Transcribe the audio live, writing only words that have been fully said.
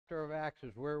chapter of Acts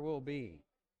is where we'll be.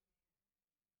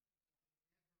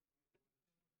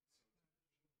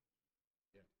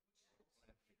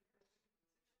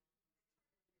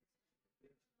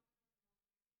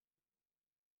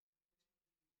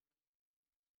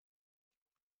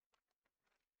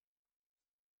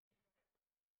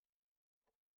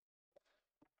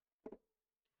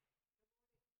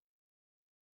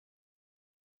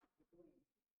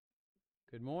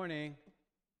 Good morning.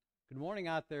 Good morning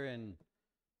out there in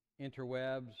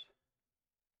interwebs.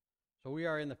 So we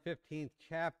are in the 15th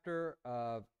chapter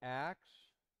of Acts,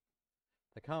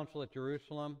 the Council at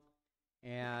Jerusalem.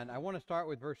 And I want to start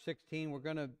with verse 16. We're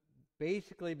going to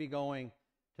basically be going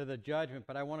to the judgment,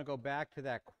 but I want to go back to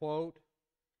that quote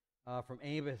from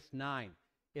Amos 9.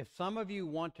 If some of you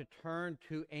want to turn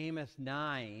to Amos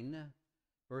 9,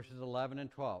 verses 11 and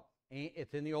 12.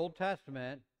 It's in the Old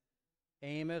Testament.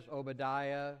 Amos,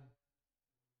 Obadiah.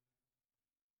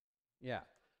 Yeah.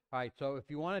 All right, so if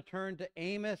you want to turn to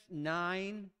Amos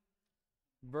 9,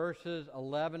 verses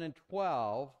 11 and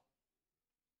 12,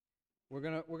 we're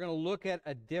going to look at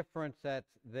a difference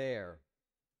that's there.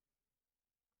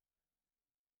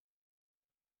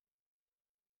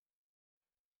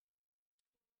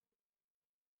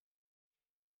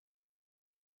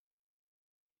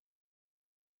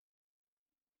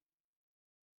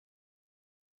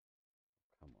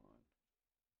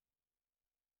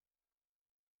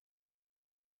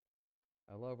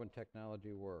 I love when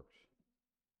technology works.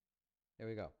 There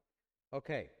we go.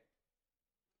 Okay.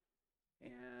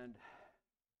 And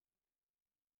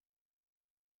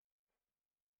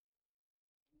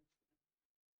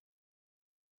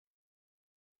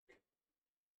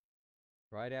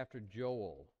right after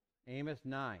Joel, Amos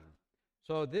 9.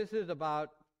 So this is about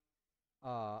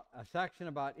a section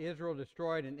about Israel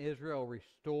destroyed and Israel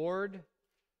restored.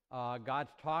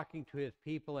 God's talking to his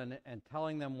people and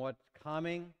telling them what's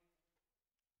coming.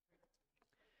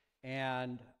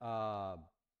 And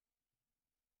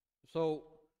so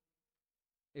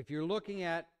if you're looking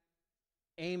at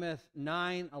Amos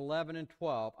 9, 11, and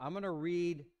 12, I'm going to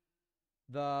read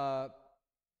the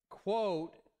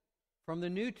quote from the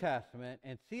New Testament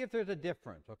and see if there's a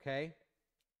difference, okay?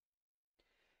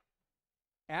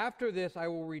 After this I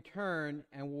will return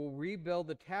and will rebuild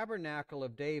the tabernacle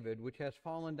of David, which has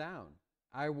fallen down.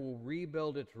 I will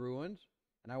rebuild its ruins,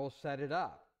 and I will set it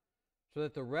up, so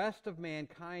that the rest of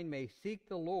mankind may seek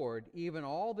the Lord, even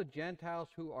all the Gentiles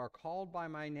who are called by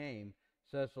my name,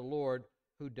 says the Lord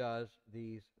who does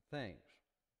these things.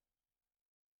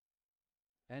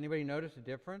 Anybody notice the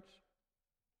difference?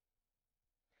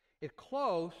 It's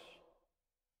close,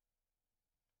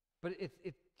 but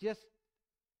it's just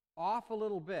off a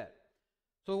little bit.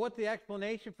 So what the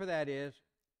explanation for that is,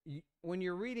 when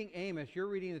you're reading Amos, you're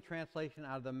reading the translation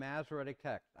out of the Masoretic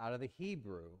text, out of the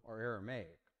Hebrew or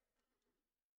Aramaic.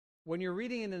 When you're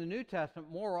reading it in the New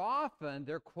Testament, more often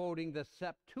they're quoting the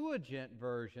Septuagint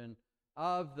version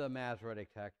of the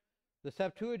Masoretic text. The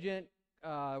Septuagint,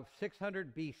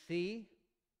 600 BC,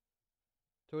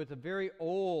 so it's a very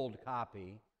old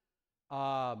copy.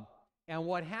 And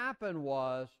what happened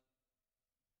was,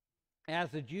 as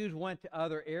the Jews went to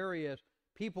other areas,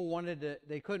 people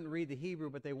they couldn't read the Hebrew,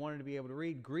 but they wanted to be able to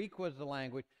read. Greek was the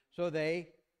language, so they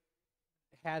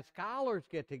had scholars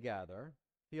get together,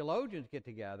 theologians get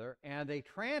together, and they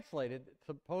translated,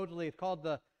 supposedly it's called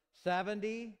the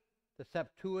 70, the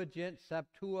Septuagint.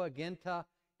 Septuaginta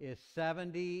is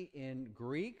 70 in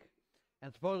Greek,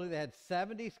 and supposedly they had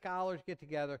 70 scholars get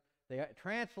together. They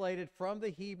translated from the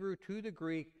Hebrew to the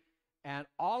Greek, and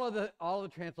all of the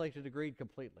translations agreed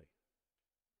completely.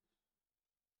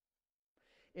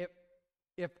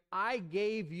 If I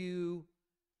gave you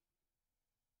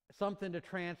something to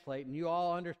translate, and you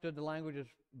all understood the languages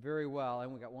very well,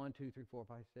 and we got 1, 2, 3, 4,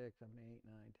 5, 6, 7, 8,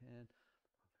 9, 10,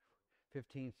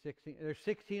 15, 16. There's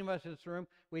 16 of us in this room.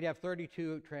 We'd have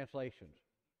 32 translations.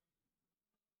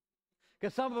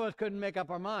 Because some of us couldn't make up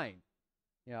our mind,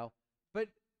 you know. But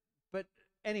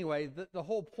anyway, the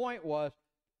whole point was,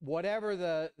 whatever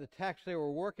the text they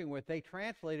were working with, they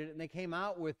translated it, and they came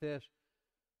out with this,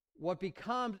 what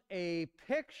becomes a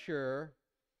picture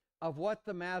of what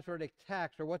the Masoretic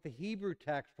text or what the Hebrew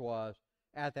text was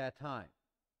at that time.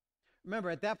 Remember,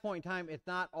 at that point in time, it's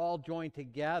not all joined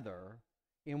together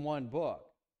in one book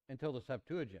until the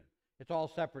Septuagint. It's all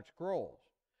separate scrolls.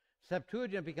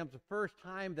 Septuagint becomes the first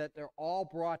time that they're all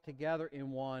brought together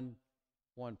in one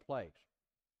place.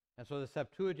 And so the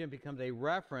Septuagint becomes a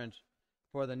reference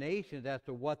for the nations as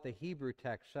to what the Hebrew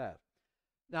text says.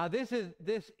 Now, this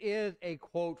is a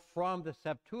quote from the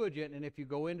Septuagint, and if you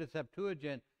go into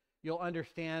Septuagint, you'll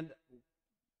understand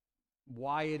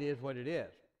why it is what it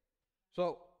is.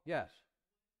 So, yes.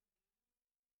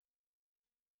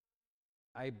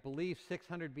 I believe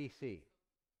 600 BC,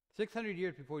 600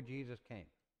 years before Jesus came.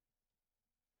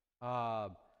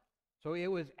 So it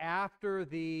was after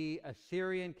the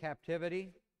Assyrian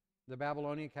captivity, the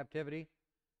Babylonian captivity.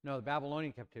 No, the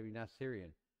Babylonian captivity, not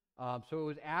Syrian. So it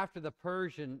was after the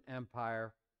Persian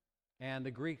Empire, and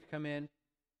the Greeks come in,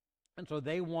 and so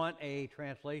they want a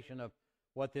translation of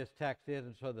what this text is,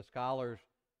 and so the scholars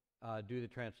do the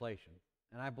translation.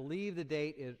 And I believe the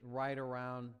date is right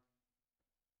around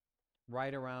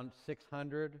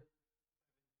 600,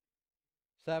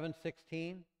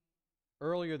 716,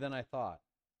 earlier than I thought.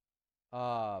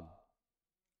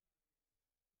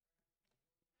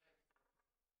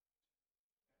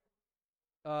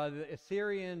 The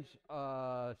Assyrians,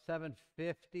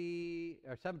 750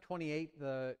 or 728,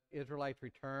 the Israelites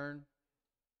return.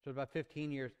 So about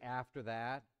 15 years after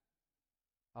that.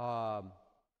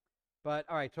 But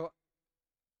all right, so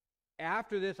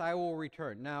after this, I will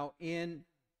return. Now,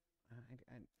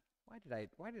 why did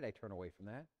I turn away from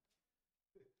that?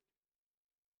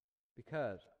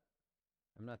 Because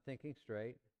I'm not thinking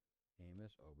straight.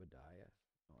 Amos, Obadiah.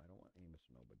 No, I don't want Amos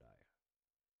and Obadiah.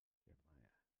 Jeremiah.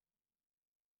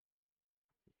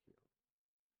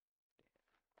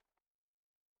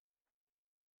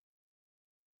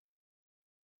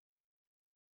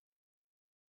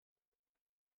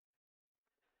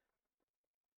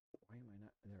 Why am I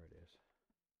not? There it is.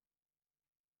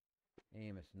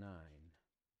 Amos 9.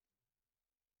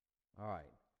 All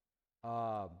right.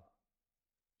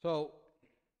 So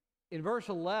in verse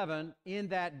 11, in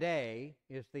that day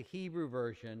is the Hebrew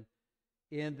version.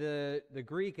 In the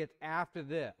Greek, it's after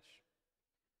this.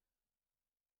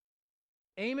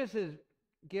 Amos is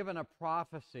given a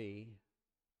prophecy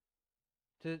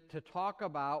to talk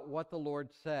about what the Lord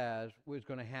says was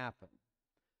going to happen.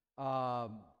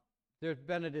 There's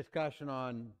been a discussion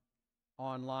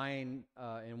online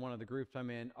in one of the groups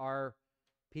I'm in. Are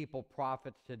people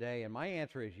prophets today? And my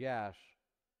answer is yes.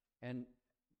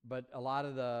 But a lot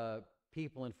of the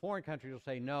people in foreign countries will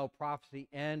say, no, prophecy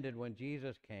ended when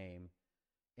Jesus came.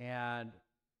 And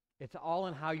it's all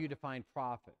in how you define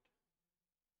prophet.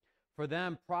 For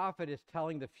them, prophet is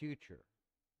telling the future.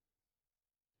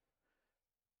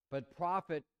 But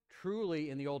prophet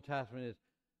truly in the Old Testament is,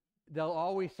 they'll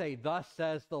always say, thus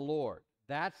says the Lord.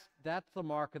 That's the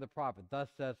mark of the prophet,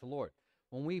 thus says the Lord.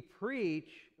 When we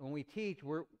preach, when we teach,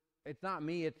 it's not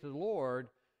me, it's the Lord.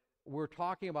 We're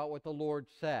talking about what the Lord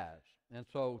says. And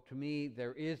so to me,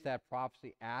 there is that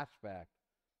prophecy aspect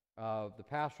of the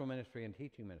pastoral ministry and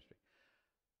teaching ministry.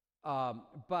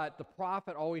 But the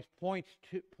prophet always points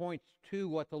to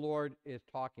what the Lord is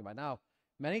talking about. Now,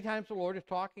 many times the Lord is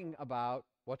talking about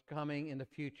what's coming in the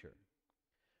future.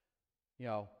 You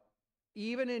know,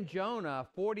 even in Jonah,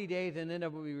 40 days and then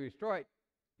it will be destroyed.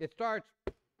 It starts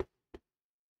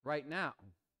right now.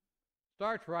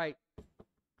 Starts right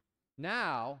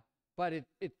now, but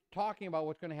it's talking about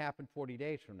what's going to happen 40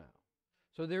 days from now.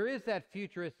 So there is that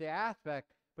futuristic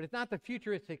aspect, but it's not the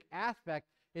futuristic aspect.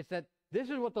 It's that this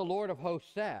is what the Lord of hosts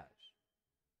says.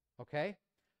 Okay?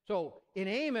 So in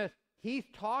Amos, he's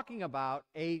talking about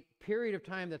a period of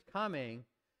time that's coming.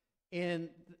 In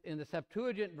the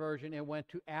Septuagint version, it went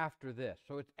to after this.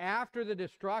 So it's after the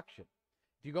destruction.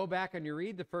 If you go back and you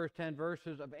read the first 10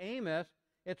 verses of Amos,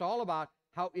 it's all about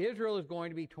how Israel is going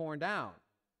to be torn down.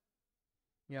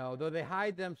 You know, though they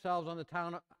hide themselves on the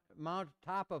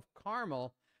top of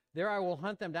Carmel, there I will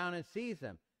hunt them down and seize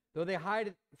them. Though they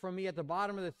hide from me at the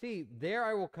bottom of the sea, there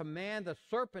I will command the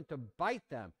serpent to bite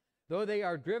them. Though they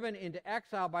are driven into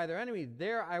exile by their enemies,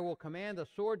 there I will command the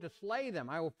sword to slay them.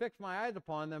 I will fix my eyes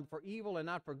upon them for evil and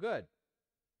not for good.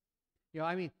 You know,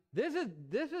 I mean, this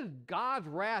is God's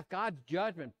wrath, God's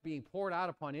judgment being poured out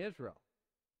upon Israel.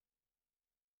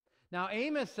 Now,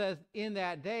 Amos says, in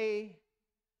that day,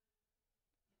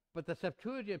 but the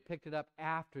Septuagint picked it up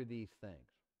after these things.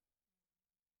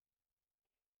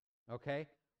 Okay?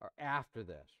 Or after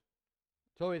this.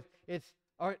 So it's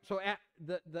all right, so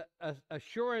the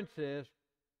assurance is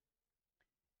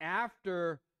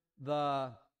after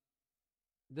the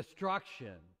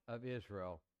destruction of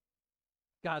Israel,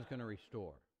 God's going to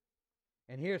restore.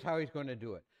 And here's how he's going to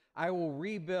do it. I will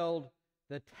rebuild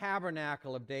the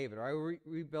tabernacle of David, or I will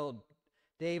rebuild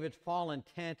David's fallen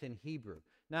tent in Hebrew.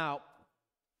 Now,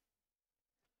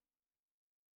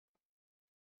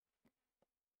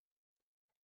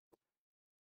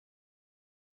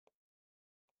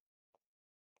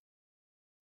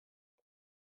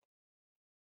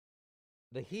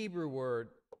 the Hebrew word,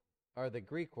 or the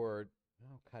Greek word,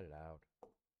 oh, cut it out.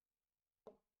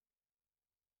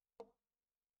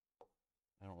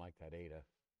 I don't like that Ada.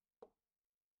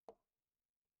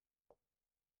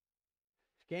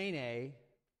 Skene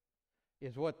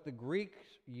is what the Greeks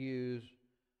use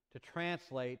to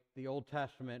translate the Old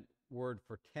Testament word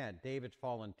for tent, David's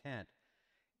fallen tent.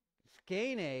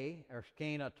 Skene, or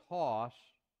skenatos,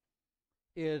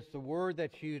 is the word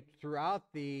that's used throughout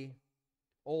the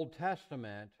Old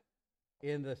Testament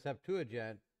in the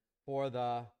Septuagint for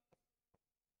the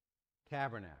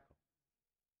tabernacle.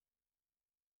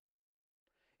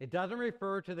 It doesn't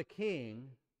refer to the king,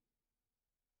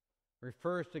 it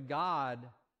refers to God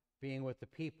being with the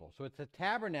people. So it's a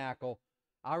tabernacle.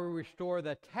 I will restore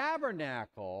the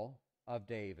tabernacle of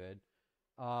David,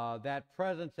 that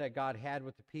presence that God had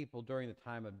with the people during the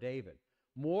time of David,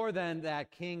 more than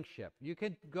that kingship. You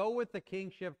could go with the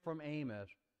kingship from Amos,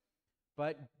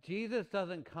 but Jesus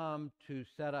doesn't come to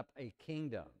set up a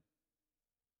kingdom.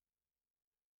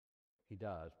 He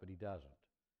does, but he doesn't.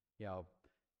 You know,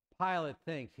 Pilate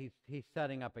thinks he's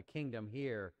setting up a kingdom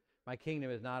here. My kingdom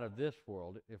is not of this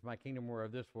world. If my kingdom were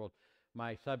of this world,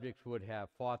 my subjects would have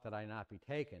fought that I not be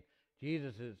taken.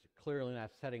 Jesus is clearly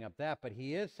not setting up that, but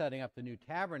he is setting up the new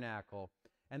tabernacle,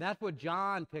 and that's what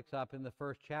John picks up in the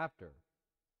first chapter.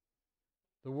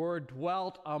 The word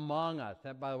dwelt among us.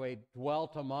 That, by the way,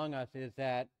 dwelt among us is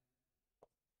that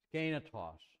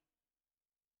skenatos.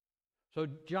 So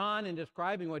John, in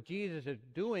describing what Jesus is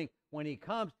doing when he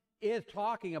comes, is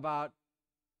talking about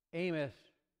Amos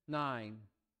 9,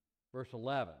 verse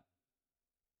 11.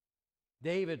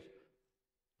 David's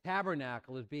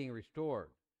tabernacle is being restored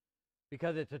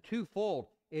because it's a twofold.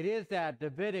 It is that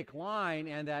Davidic line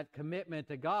and that commitment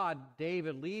to God,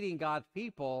 David leading God's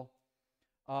people,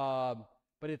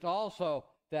 but it's also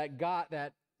that God,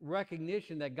 that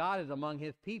recognition that God is among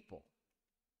his people.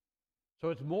 So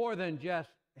it's more than just,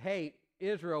 hey,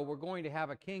 Israel, we're going to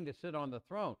have a king to sit on the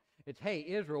throne. It's, hey,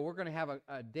 Israel, we're going to have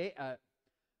a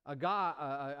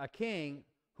king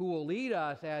who will lead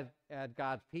us as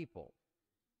God's people.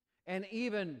 And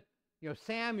even,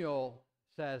 Samuel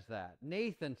says that.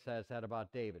 Nathan says that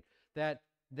about David, that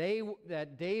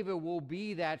David will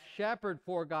be that shepherd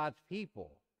for God's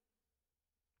people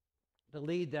to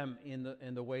lead them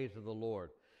in the ways of the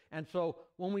Lord. And so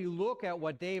when we look at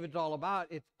what David's all about,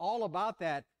 it's all about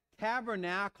that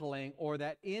tabernacling or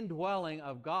that indwelling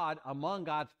of God among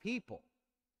God's people.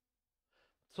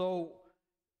 So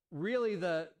really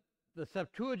the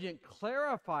Septuagint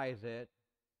clarifies it.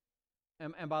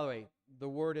 And by the way, the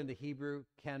word in the Hebrew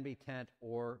can be tent,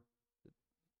 or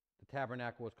the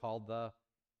tabernacle was called the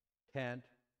tent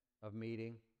of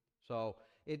meeting. So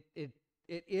it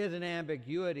is an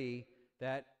ambiguity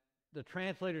that the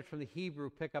translators from the Hebrew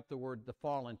pick up the word the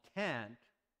fallen tent.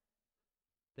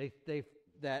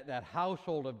 That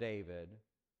household of David,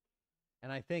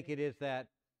 and I think it is that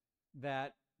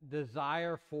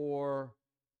desire for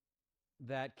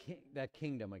that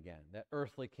kingdom again, that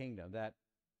earthly kingdom, that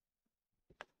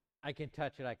I can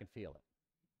touch it, I can feel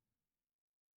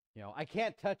it. I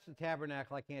can't touch the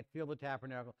tabernacle, I can't feel the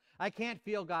tabernacle, I can't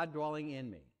feel God dwelling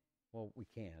in me. Well, we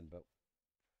can, but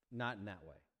not in that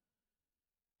way.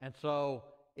 And so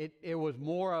it was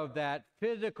more of that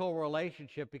physical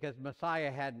relationship because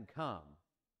Messiah hadn't come.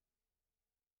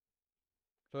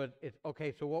 So it's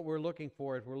okay, so what we're looking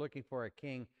for is we're looking for a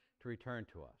king to return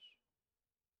to us.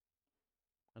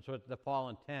 And so it's the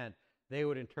fallen tent. They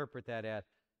would interpret that as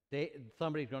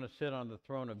somebody's going to sit on the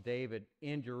throne of David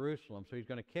in Jerusalem. So he's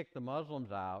going to kick the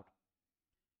Muslims out.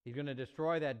 He's going to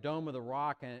destroy that Dome of the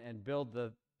Rock and build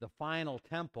the final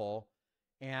temple,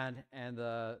 and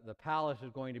the palace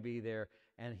is going to be there,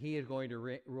 and he is going to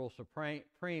rule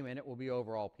supreme, and it will be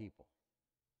over all people.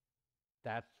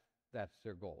 That's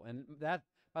their goal. And that,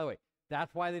 by the way,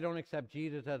 that's why they don't accept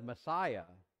Jesus as Messiah.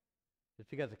 It's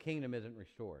because the kingdom isn't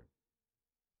restored.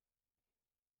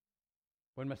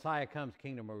 When Messiah comes,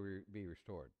 kingdom will be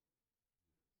restored.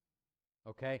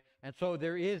 Okay? And so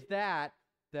there is that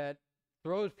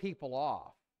throws people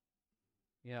off.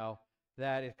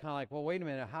 That is kind of like, well, wait a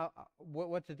minute,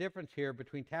 what's the difference here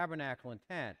between tabernacle and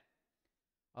tent?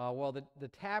 Well, the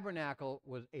tabernacle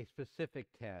was a specific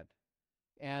tent.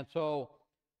 And so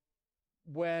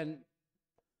when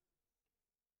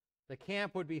the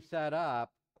camp would be set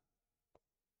up,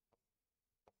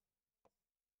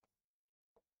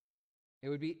 it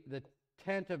would be the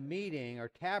tent of meeting or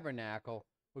tabernacle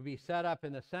would be set up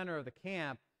in the center of the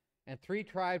camp, and 3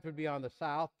 tribes would be on the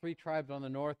south, 3 tribes on the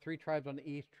north, 3 tribes on the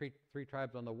east, 3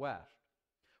 tribes on the west.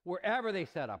 Wherever they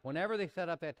set up, whenever they set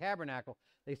up that tabernacle,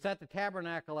 they set the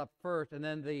tabernacle up first, and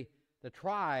then the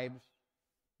tribes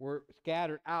were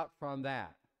scattered out from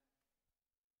that.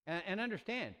 And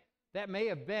understand, that may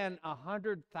have been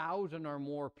 100,000 or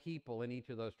more people in each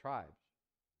of those tribes.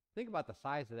 Think about the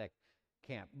size of that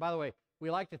camp. By the way, we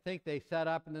like to think they set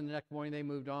up and then the next morning they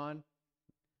moved on.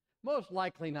 Most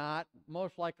likely not.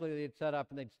 Most likely they'd set up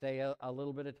and they'd stay a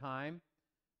little bit of time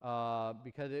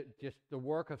because it just the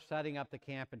work of setting up the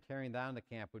camp and tearing down the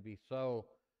camp would be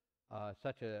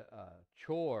such a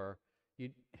chore.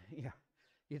 You'd yeah,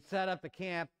 you'd set up the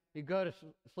camp, you'd go to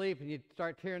sleep, and you'd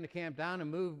start tearing the camp down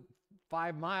and move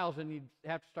 5 miles, and you'd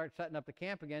have to start setting up the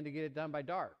camp again to get it done by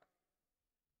dark.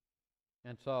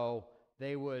 And so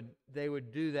they would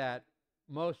do that.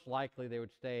 Most likely they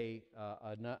would stay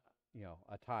a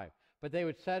time, but they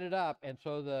would set it up, and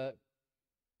so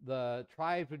the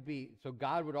tribes would be, so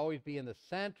God would always be in the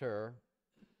center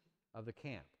of the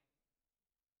camp.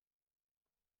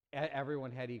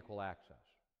 Everyone had equal access.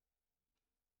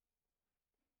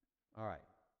 All right.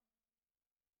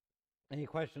 Any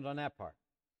questions on that part?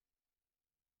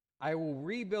 I will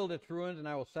rebuild its ruins and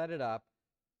I will set it up.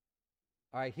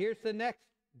 All right, here's the next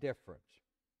difference.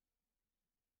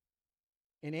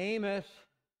 In Amos,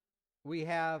 we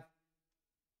have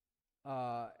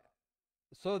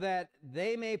so that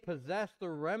they may possess the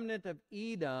remnant of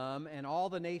Edom and all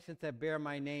the nations that bear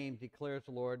my name, declares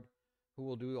the Lord, who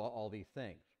will do all these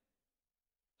things.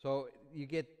 So you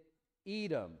get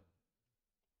Edom.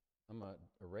 I'm going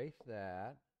to erase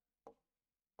that.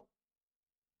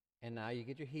 And now you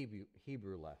get your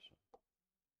Hebrew lesson.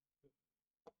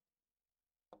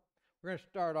 We're going to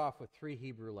start off with 3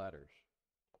 Hebrew letters.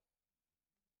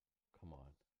 Come on.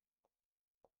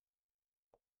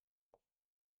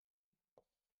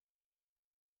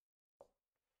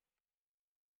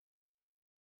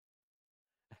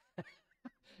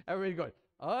 Everybody's going,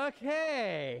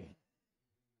 okay.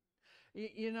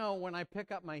 You know, when I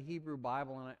pick up my Hebrew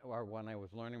Bible, or when I was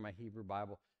learning my Hebrew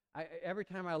Bible, every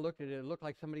time I looked at it, it looked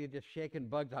like somebody had just shaken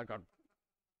bugs out, going.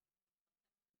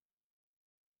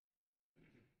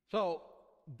 So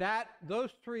those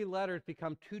 3 letters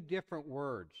become 2 different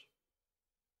words.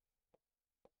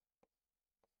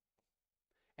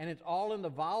 And it's all in the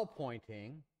vowel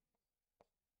pointing.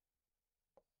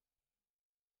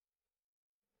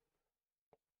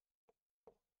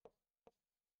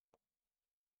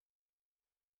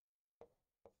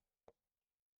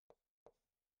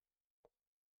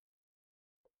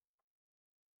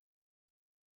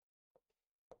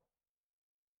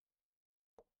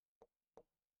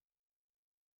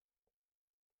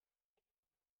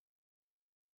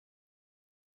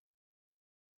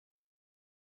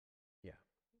 Yeah.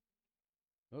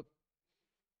 Oops.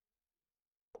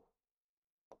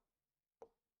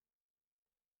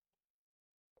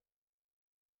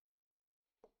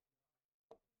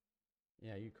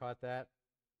 Yeah, you caught that?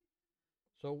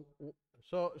 So,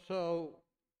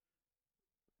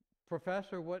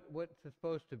 Professor, what's it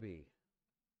supposed to be?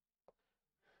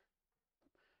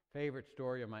 Favorite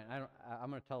story of mine. I'm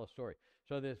going to tell a story.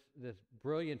 So this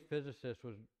brilliant physicist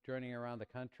was journeying around the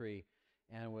country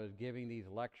and was giving these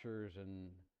lectures, and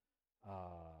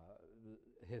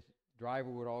his driver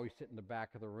would always sit in the back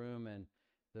of the room, and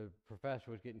the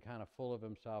professor was getting kind of full of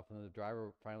himself, and the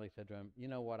driver finally said to him, "You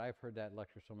know what? I've heard that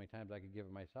lecture so many times I could give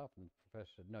it myself." And the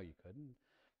professor said, "No, you couldn't."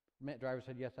 The driver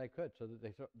said, "Yes, I could." So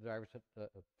the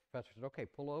professor said, "Okay,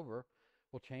 pull over.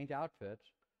 We'll change outfits.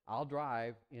 I'll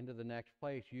drive into the next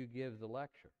place. You give the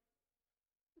lecture."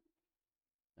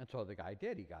 And so the guy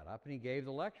did. He got up and he gave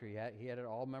the lecture. He had it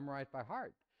all memorized by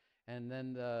heart. And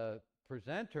then the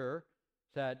presenter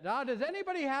said, "Now, does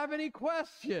anybody have any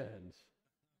questions?"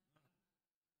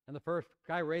 And the first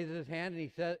guy raises his hand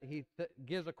and he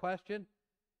gives a question.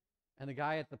 And the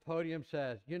guy at the podium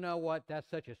says, "You know what? That's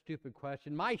such a stupid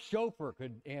question. My chauffeur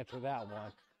could answer that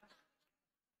one."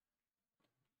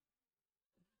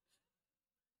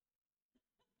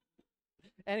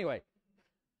 Anyway,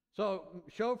 so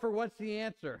chauffeur, what's the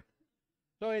answer?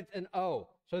 So it's an O.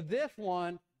 So this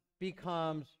one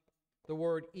becomes the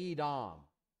word Edom.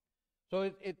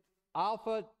 So it's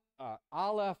Alpha,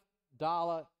 Aleph,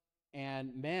 Dalet,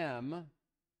 and Mem.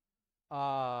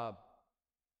 But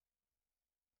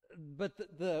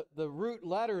the root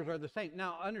letters are the same.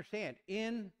 Now understand,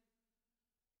 in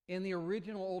the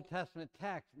original Old Testament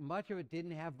text, much of it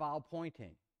didn't have vowel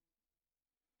pointing.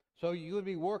 So you would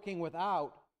be working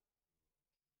without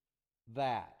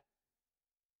that.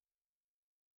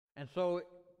 And so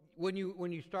when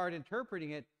you start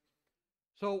interpreting it,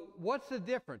 so what's the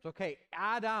difference? Okay,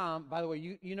 Adam, by the way,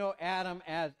 you know Adam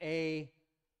as a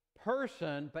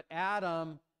person, but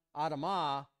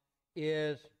Adamah,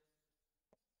 is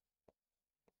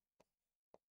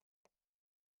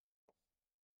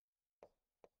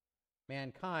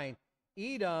mankind.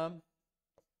 Edom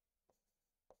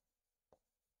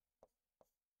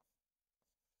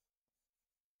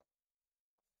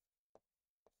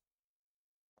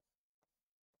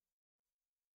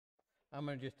I'm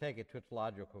going to just take it to its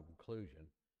logical conclusion.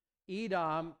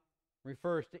 Edom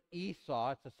refers to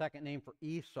Esau. It's the second name for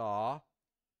Esau.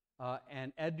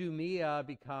 And Idumea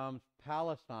becomes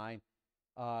Palestine.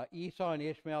 Esau and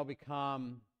Ishmael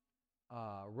become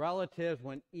relatives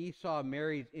when Esau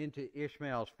marries into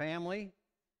Ishmael's family.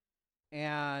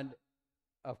 And,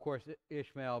 of course,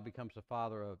 Ishmael becomes the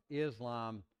father of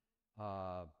Islam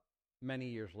many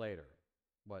years later.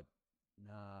 What,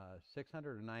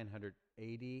 600 or 900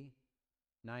 AD?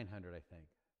 900, I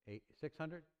think.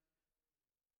 600?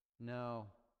 No.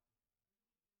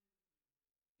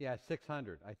 Yeah,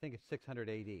 600. I think it's 600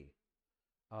 AD.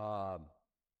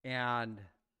 And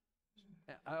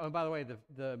by the way,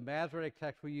 the Masoretic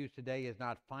text we use today is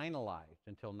not finalized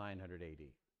until 900 AD.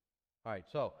 All right,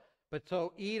 so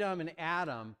Edom and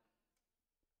Adam,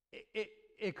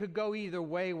 it could go either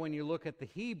way when you look at the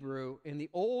Hebrew. In the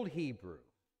Old Hebrew,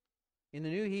 in the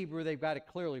New Hebrew, they've got it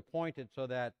clearly pointed so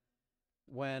that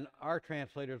when our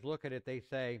translators look at it, they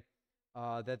say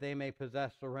that they may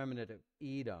possess the remnant of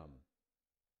Edom.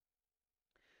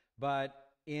 But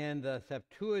in the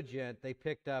Septuagint, they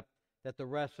picked up that the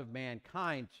rest of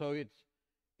mankind. So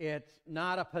it's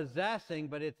not a possessing,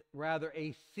 but it's rather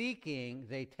a seeking,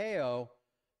 zeteo,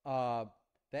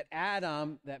 that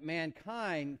Adam, that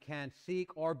mankind can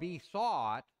seek or be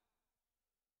sought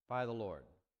by the Lord.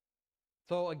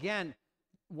 So again,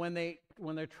 when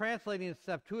they're translating the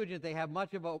Septuagint, they have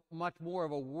much more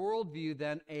of a worldview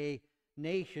than a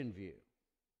nation view.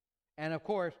 And of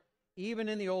course, even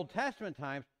in the Old Testament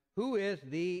times, who is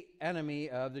the enemy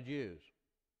of the Jews?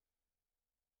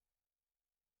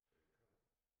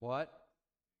 What?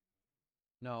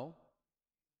 No.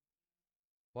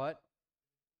 What?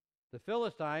 The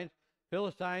Philistines.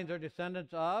 Philistines are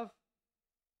descendants of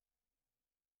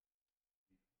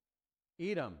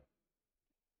Edom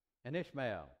and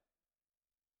Ishmael.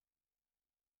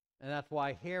 And that's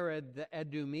why Herod the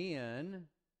Idumean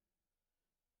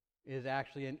is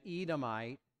actually an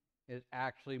Edomite, is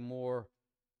actually more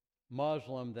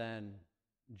Muslim than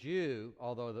Jew,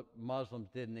 although the Muslims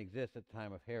didn't exist at the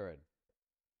time of Herod.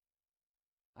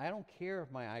 I don't care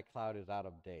if my iCloud is out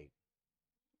of date.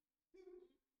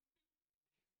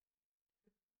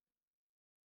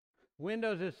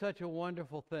 Windows is such a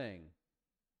wonderful thing.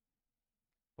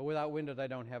 But without Windows, I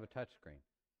don't have a touch screen.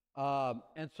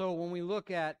 And so when we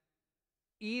look at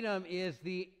Edom is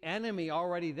the enemy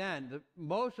already then.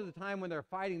 Most of the time when they're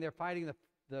fighting the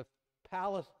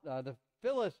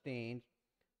Philistines.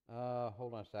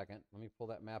 Hold on a second. Let me pull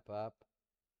that map up.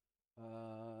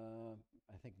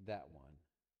 I think that one.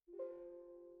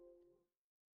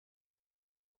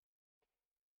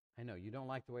 I know, you don't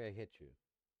like the way I hit you.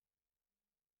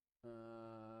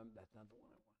 That's not the one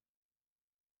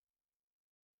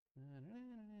I want.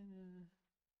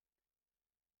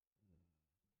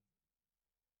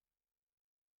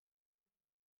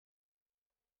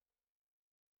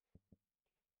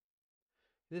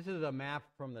 This is a map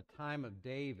from the time of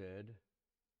David.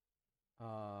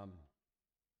 The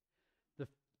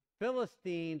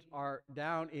Philistines are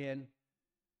down in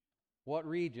what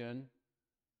region?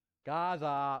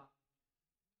 Gaza.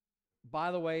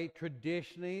 By the way,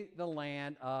 traditionally the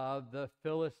land of the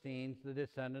Philistines, the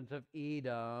descendants of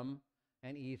Edom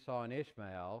and Esau and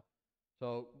Ishmael.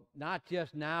 So not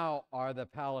just now are the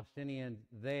Palestinians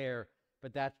there,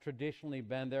 but that's traditionally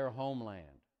been their homeland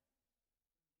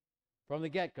from the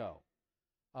get-go.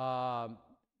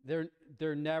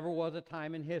 There never was a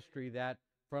time in history that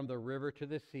from the river to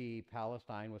the sea,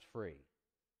 Palestine was free.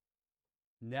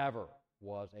 Never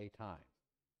was a time.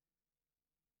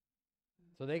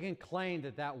 So they can claim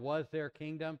that that was their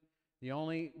kingdom. The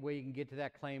only way you can get to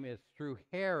that claim is through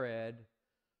Herod,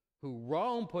 who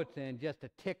Rome puts in just to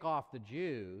tick off the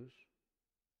Jews,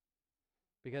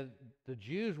 because the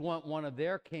Jews want one of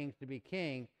their kings to be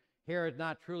king. Herod's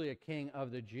not truly a king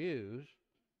of the Jews.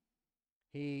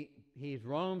 He's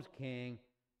Rome's king,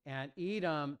 and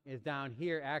Edom is down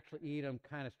here. Actually, Edom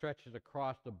kind of stretches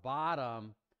across the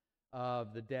bottom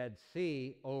of the Dead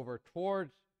Sea over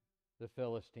towards the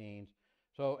Philistines.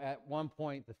 So at one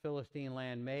point, the Philistine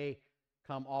land may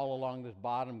come all along this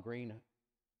bottom green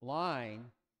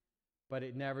line, but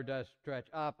it never does stretch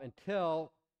up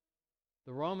until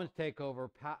the Romans take over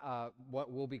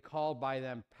what will be called by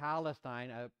them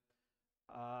Palestine,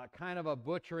 kind of a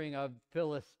butchering of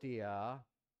Philistia,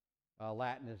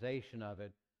 Latinization of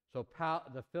it. So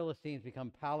the Philistines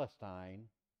become Palestine,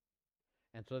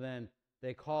 and so then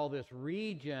they call this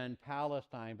region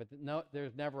Palestine, but no,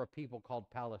 there's never a people called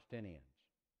Palestinians.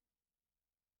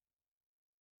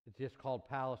 It's just called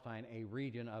Palestine, a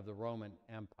region of the Roman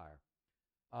Empire.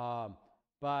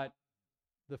 But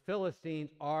the Philistines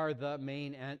are the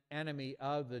main enemy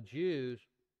of the Jews.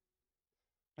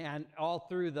 And all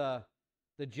through the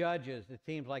Judges, it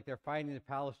seems like they're fighting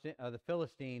the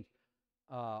Philistines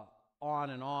on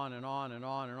and on and on and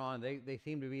on and on. They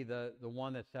seem to be the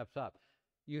one that steps up.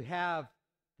 You have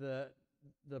the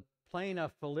plain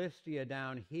of Philistia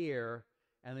down here,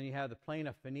 and then you have the plain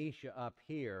of Phoenicia up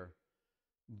here.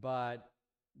 But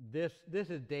this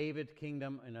is David's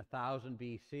kingdom in 1000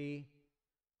 BC.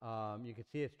 You can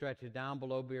see it stretches down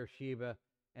below Beersheba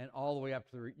and all the way up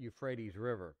to the Euphrates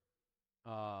River.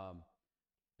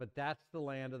 But that's the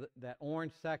land of that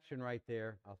orange section right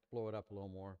there. I'll blow it up a little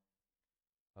more.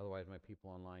 Otherwise, my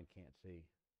people online can't see.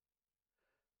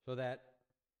 So that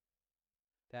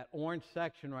orange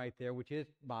section right there, which is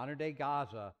modern-day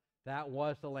Gaza, that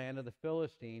was the land of the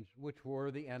Philistines, which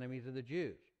were the enemies of the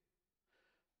Jews.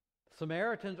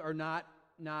 Samaritans are not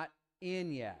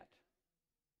in yet.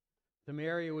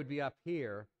 Samaria would be up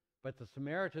here, but the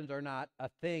Samaritans are not a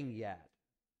thing yet.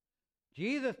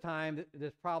 Jesus' time,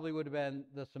 this probably would have been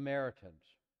the Samaritans,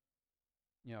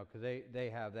 because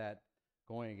they have that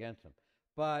going against them.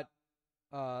 But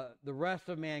the rest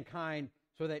of mankind,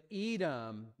 so that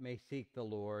Edom may seek the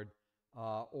Lord,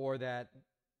 or that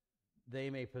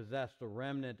they may possess the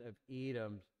remnant of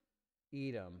Edom.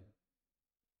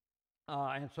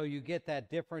 And so you get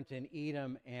that difference in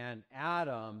Edom and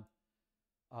Adam.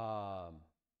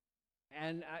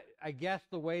 And I guess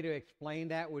the way to explain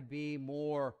that would be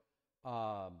more,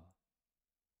 for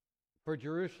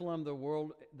Jerusalem, the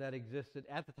world that existed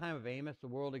at the time of Amos, the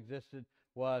world existed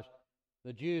was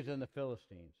the Jews and the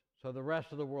Philistines. So the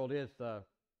rest of the world is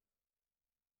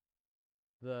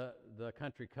the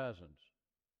country cousins,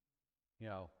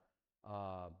 and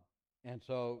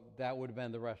so that would have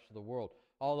been the rest of the world.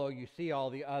 Although you see all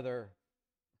the other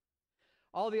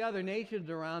nations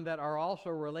around that are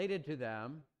also related to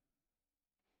them.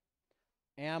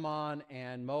 Ammon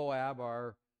and Moab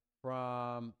are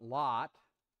from Lot.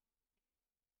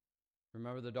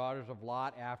 Remember the daughters of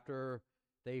Lot after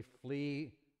they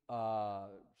flee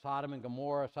Sodom and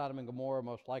Gomorrah. Sodom and Gomorrah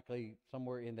most likely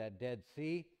somewhere in that Dead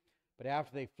Sea. But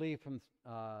after they flee from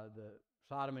the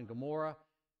Sodom and Gomorrah,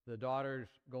 the daughters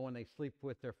go and they sleep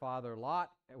with their father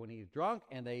Lot when he's drunk,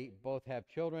 and they both have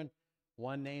children.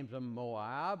 One names them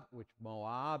Moab, which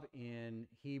Moab in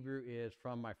Hebrew is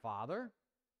from my father.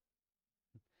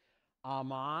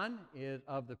 Ammon is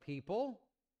of the people.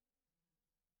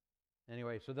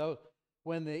 Anyway, so those,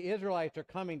 when the Israelites are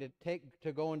coming to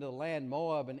go into the land,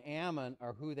 Moab and Ammon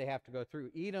are who they have to go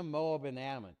through. Edom, Moab, and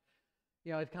Ammon.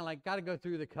 It's kind of like got to go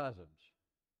through the cousins.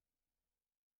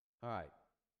 All right.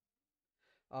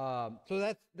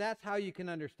 So that's how you can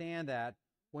understand that.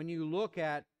 When you look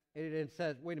at it, it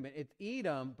says, wait a minute, it's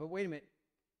Edom, but wait a minute.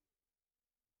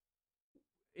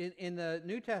 In the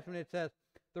New Testament, it says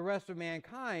the rest of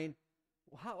mankind.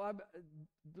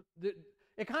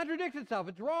 It contradicts itself.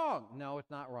 It's wrong. No,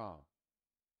 it's not wrong.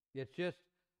 It's just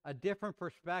a different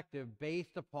perspective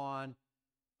based upon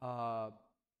the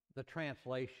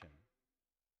translation.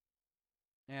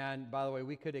 And by the way,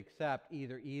 we could accept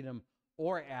either Edom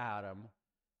or Adam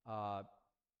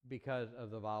because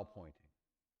of the vowel pointing.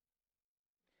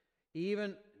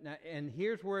 And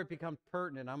here's where it becomes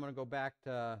pertinent. I'm going to go back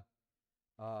to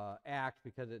Acts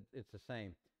because it's the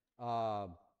same.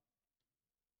 All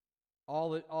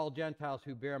Gentiles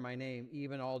who bear my name,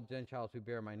 even all Gentiles who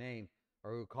bear my name,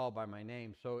 or who are called by my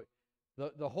name. So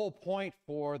the whole point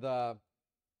for the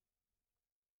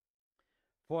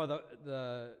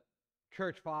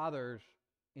church fathers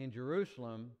in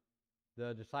Jerusalem,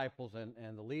 the disciples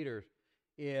and the leaders,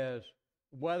 is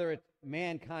whether it's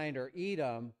mankind or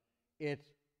Edom, it's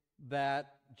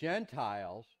that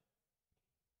Gentiles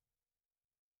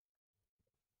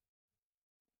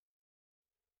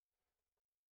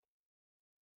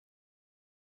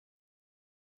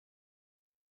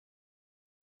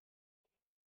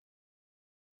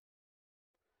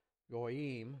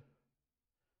Goyim,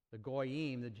 the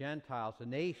Gentiles, the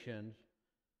nations,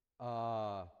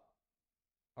 are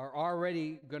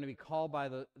already going to be called by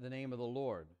the name of the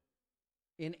Lord.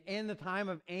 In the time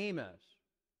of Amos,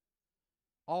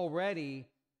 already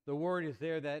the word is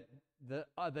there that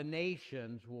the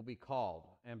nations will be called.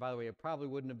 And by the way, it probably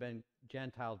wouldn't have been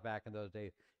Gentiles back in those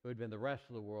days. It would have been the rest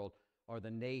of the world, or the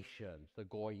nations, the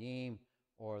Goyim,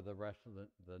 or the rest of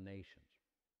the nations.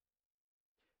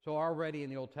 So already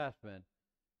in the Old Testament,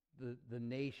 the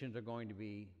nations are going to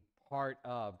be part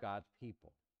of God's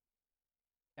people.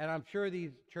 And I'm sure these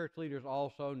church leaders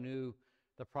also knew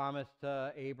the promise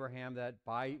to Abraham that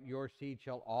by your seed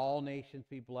shall all nations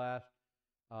be blessed.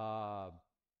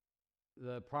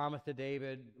 the promise to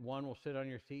David, one will sit on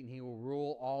your seat and he will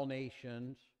rule all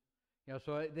nations.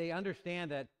 So they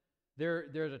understand that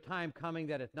there's a time coming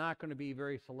that it's not going to be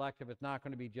very selective. It's not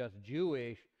going to be just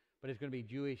Jewish, but it's going to be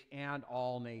Jewish and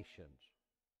all nations.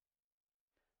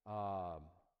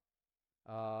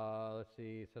 Let's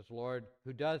see. It says, Lord,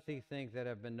 who does these things that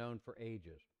have been known for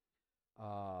ages.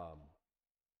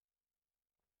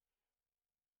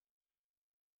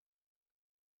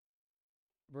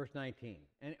 Verse 19.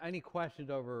 Any questions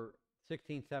over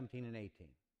 16, 17, and 18?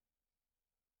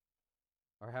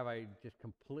 Or have I just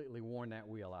completely worn that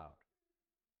wheel out?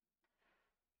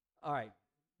 All right,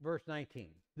 verse 19.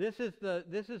 This is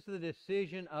the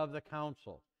decision of the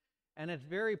council. And it's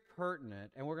very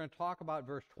pertinent, and we're going to talk about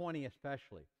verse 20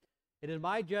 especially. It is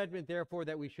my judgment, therefore,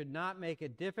 that we should not make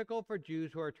it difficult for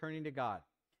Jews who are turning to God.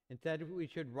 Instead, we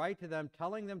should write to them,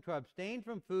 telling them to abstain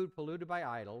from food polluted by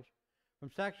idols, from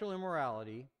sexual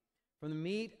immorality, from the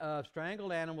meat of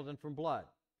strangled animals, and from blood.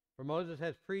 For Moses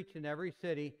has preached in every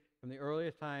city from the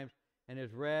earliest times and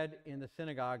is read in the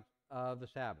synagogues of the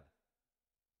Sabbath.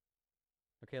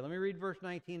 Okay, let me read verse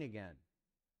 19 again.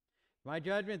 My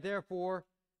judgment, therefore,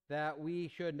 that we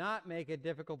should not make it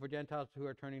difficult for Gentiles who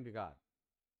are turning to God.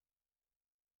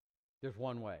 There's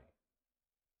one way.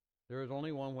 There is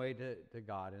only one way to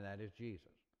God, and that is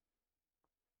Jesus.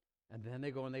 And then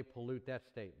they go and they pollute that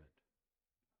statement.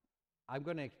 I'm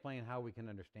going to explain how we can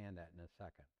understand that in a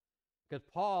second. Because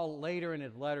Paul, later in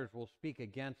his letters, will speak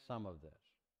against some of this,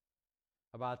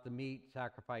 about the meat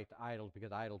sacrificed to idols,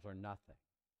 because idols are nothing.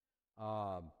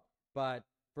 But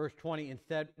verse 20,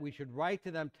 instead, we should write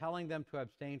to them, telling them to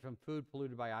abstain from food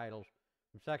polluted by idols,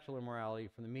 from sexual immorality,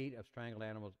 from the meat of strangled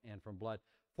animals, and from blood.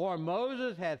 For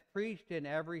Moses has preached in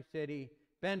every city,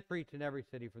 been preached in every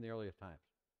city from the earliest times.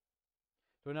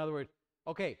 So in other words,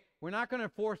 okay, we're not going to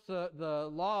enforce the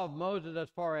law of Moses as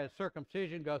far as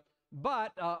circumcision goes,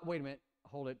 but, wait a minute,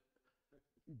 hold it.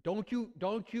 Don't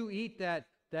you eat that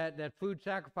food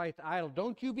sacrificed to idols.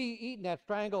 Don't you be eating that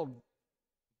strangled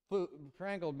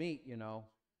meat,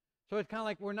 So it's kind of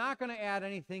like we're not going to add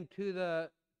anything to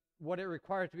what it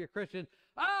requires to be a Christian.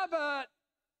 But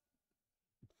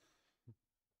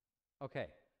okay,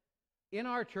 in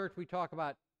our church we talk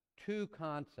about two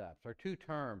concepts or two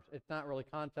terms. It's not really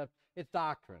concepts; it's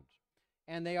doctrines,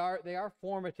 and they are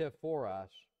formative for us.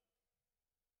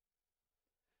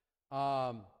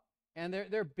 And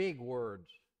they're big words.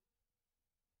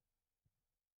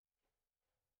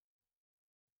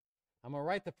 I'm going to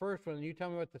write the first one, and you tell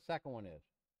me what the second one is.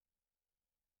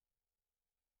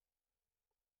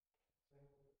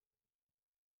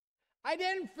 I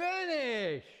didn't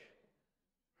finish!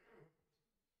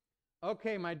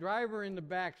 Okay, my driver in the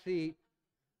back seat,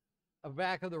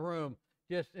 back of the room,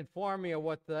 just informed me of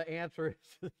what the answer is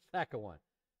to the second one.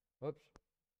 Whoops.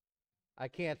 I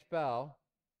can't spell.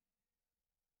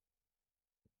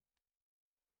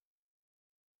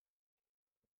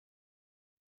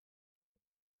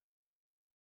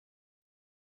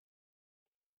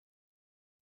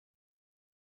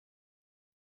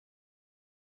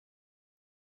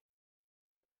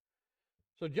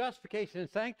 So justification and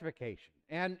sanctification.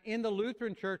 And in the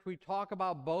Lutheran Church, we talk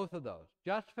about both of those.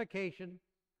 Justification,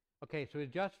 okay, so is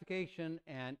justification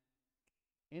an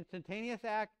instantaneous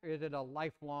act, or is it a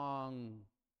lifelong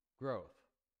growth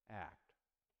act?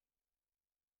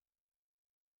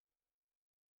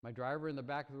 My driver in the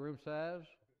back of the room says,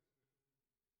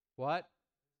 what?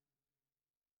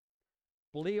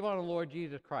 Believe on the Lord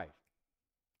Jesus Christ.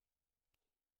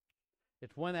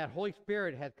 It's when that Holy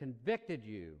Spirit has convicted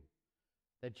you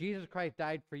that Jesus Christ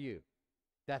died for you.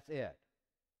 That's it.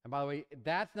 And by the way,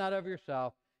 that's not of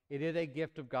yourself. It is a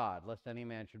gift of God, lest any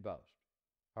man should boast.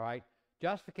 All right?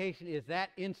 Justification is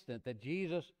that instant that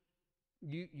Jesus,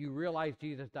 you realize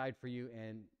Jesus died for you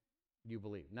and you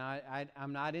believe. Now,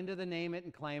 I'm not into the name it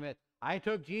and claim it. I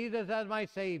took Jesus as my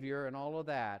Savior and all of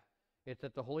that. It's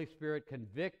that the Holy Spirit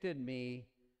convicted me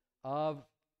of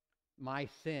my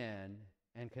sin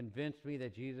and convinced me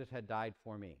that Jesus had died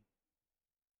for me.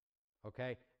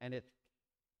 Okay? And it's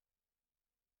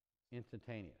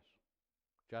instantaneous.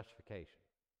 Justification.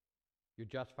 You're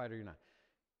justified or you're not.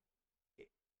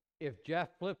 If Jeff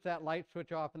flips that light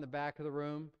switch off in the back of the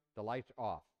room, the light's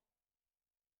off.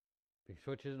 If he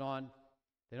switches it on,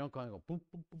 they don't go and go boop,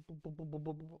 boop, boop, boop, boop, boop,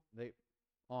 boop, boop. They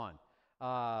on.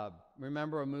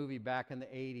 Remember a movie back in the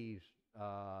 80s,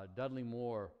 Dudley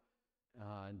Moore,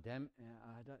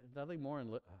 Dudley Moore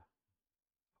and what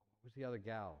was the other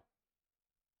gal?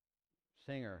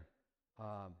 Singer.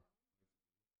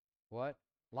 What?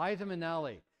 Liza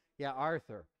Minnelli. Yeah,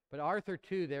 Arthur. But Arthur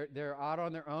too, they're out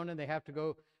on their own and they have to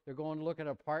go, they're going to look at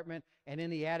an apartment, and in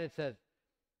the ad it says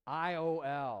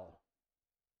IOL.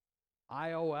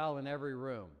 IOL in every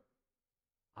room.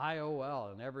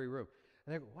 IOL in every room.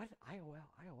 And they go, what? IOL,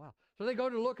 IOL. So they go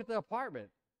to look at the apartment.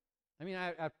 I mean,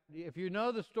 if you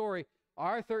know the story,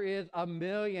 Arthur is a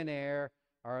millionaire,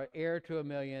 or heir to a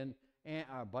million, and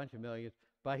a bunch of millions,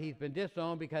 but he's been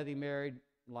disowned because he married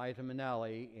Liza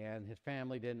Minnelli, and his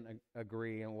family didn't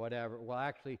agree and whatever. Well,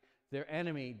 actually, their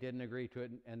enemy didn't agree to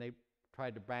it, and they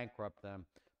tried to bankrupt them.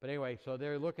 But anyway, so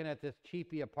they're looking at this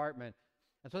cheapy apartment,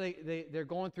 and so they're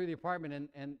going through the apartment,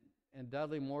 and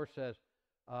Dudley Moore says,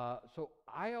 so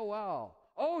IOL.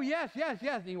 Oh, yes, yes,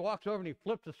 yes. And he walks over and he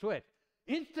flips the switch.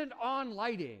 Instant on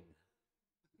lighting.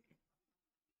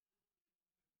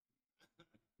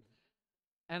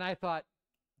 And I thought,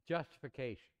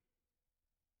 justification.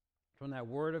 It's when that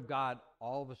Word of God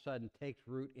all of a sudden takes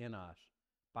root in us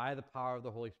by the power of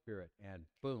the Holy Spirit, and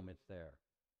boom, it's there.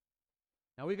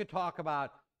 Now, we could talk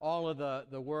about all of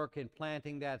the work in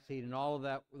planting that seed, and all of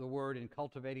that, the word in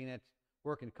cultivating that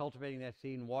work in cultivating that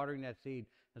seed and watering that seed,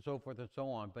 and so forth and so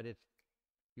on. But it's,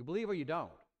 you believe or you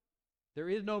don't. There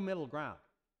is no middle ground.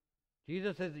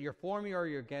 Jesus says that you're for me or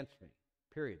you're against me.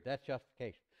 Period. That's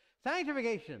justification.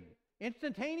 Sanctification,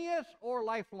 instantaneous or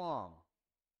lifelong?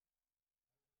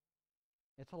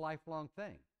 It's a lifelong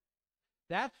thing.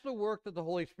 That's the work that the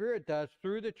Holy Spirit does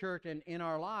through the church and in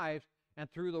our lives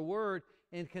and through the Word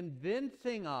in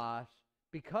convincing us,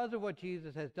 because of what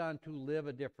Jesus has done, to live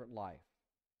a different life.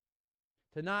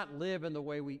 To not live in the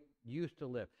way we used to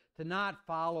live. To not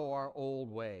follow our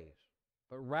old ways.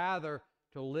 But rather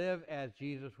to live as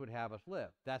Jesus would have us live.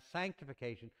 That's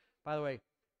sanctification. By the way,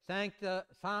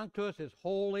 sanctus is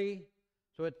holy.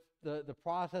 So it's the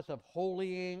process of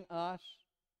holying us,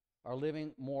 or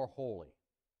living more holy.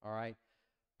 All right?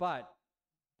 But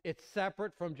it's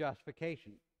separate from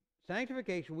justification.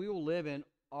 Sanctification, we will live in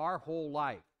our whole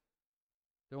life.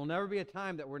 There will never be a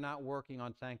time that we're not working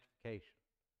on sanctification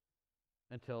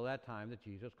until that time that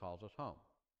Jesus calls us home.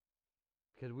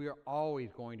 Because we are always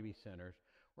going to be sinners.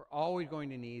 We're always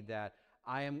going to need that.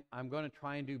 I'm going to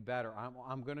try and do better.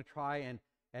 I'm going to try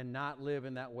and not live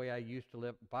in that way I used to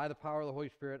live. By the power of the Holy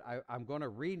Spirit, I'm going to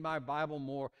read my Bible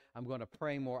more. I'm going to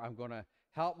pray more. I'm going to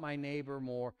help my neighbor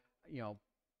more. You know,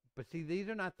 but see, these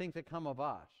are not things that come of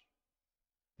us.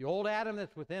 The old Adam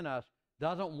that's within us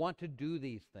doesn't want to do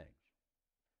these things.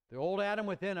 The old Adam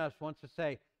within us wants to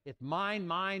say, it's mine,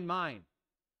 mine, mine.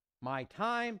 My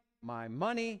time, my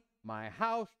money, my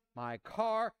house, my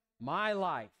car, my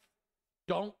life.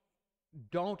 Don't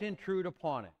intrude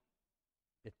upon it.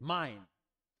 It's mine.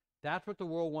 That's what the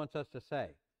world wants us to say.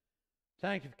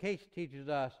 Sanctification teaches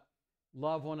us,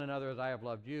 love one another as I have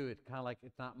loved you. It's kind of like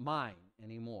it's not mine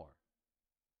anymore.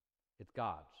 It's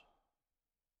God's.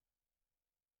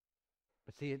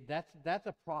 But see, that's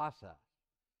a process.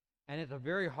 And it's a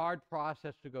very hard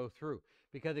process to go through,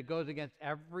 because it goes against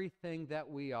everything that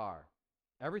we are.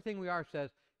 Everything we are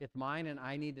says, it's mine and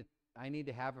I need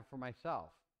to have it for myself.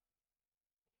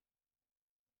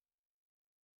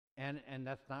 And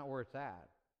that's not where it's at.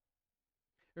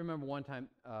 I remember one time,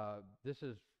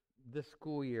 this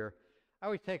school year, I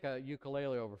always take a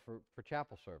ukulele over for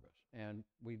chapel service. And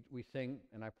we sing,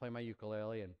 and I play my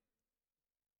ukulele, and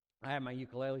I had my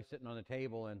ukulele sitting on the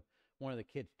table, and one of the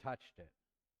kids touched it,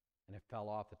 and it fell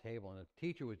off the table, and the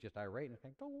teacher was just irate, and I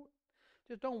think,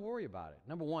 don't worry about it.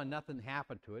 Number one, nothing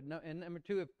happened to it, and number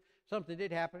two, if something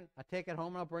did happen, I take it home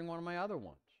and I'll bring one of my other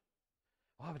ones.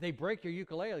 Oh, but they break your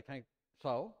ukulele,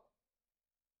 so?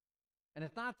 And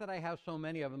it's not that I have so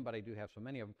many of them, but I do have so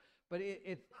many of them. But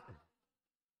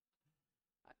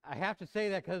I have to say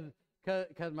that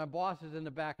because my boss is in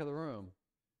the back of the room.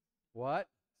 What?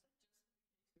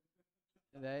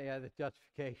 Yeah, the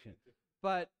justification.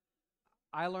 But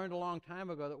I learned a long time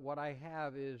ago that what I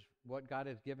have is what God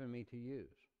has given me to use.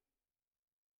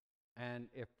 And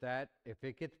if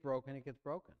it gets broken, it gets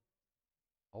broken.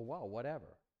 Oh, well,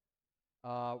 whatever.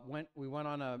 We went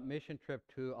on a mission trip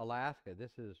to Alaska.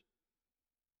 This is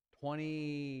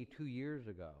 22 years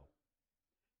ago.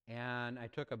 And I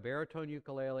took a baritone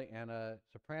ukulele and a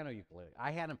soprano ukulele.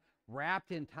 I had them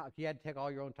wrapped in towels. You had to take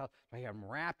all your own towels. So I had them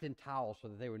wrapped in towels so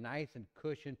that they were nice and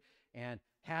cushioned, and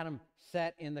had them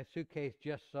set in the suitcase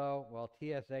just so. Well,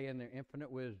 TSA in their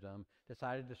infinite wisdom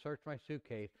decided to search my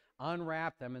suitcase,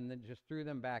 unwrap them, and then just threw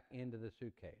them back into the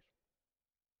suitcase.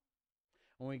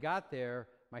 When we got there,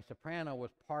 my soprano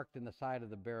was parked in the side of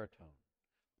the baritone.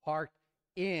 Parked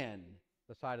in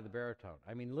the side of the baritone.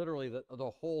 I mean, literally,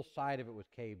 the whole side of it was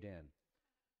caved in.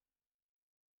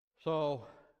 So,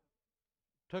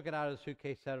 took it out of the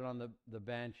suitcase, set it on the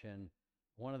bench, and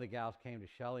one of the gals came to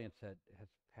Shelley and said,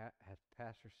 has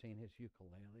Pastor seen his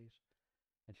ukuleles?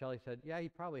 And Shelley said, yeah, he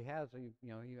probably has.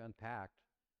 He unpacked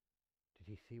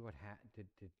did he see what did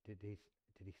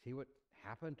he see what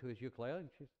happened to his ukulele? And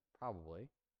she's probably.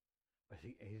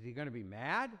 Is he going to be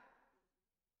mad?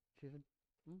 She said,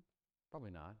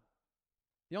 probably not.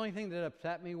 The only thing that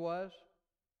upset me was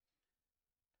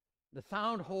the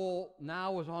sound hole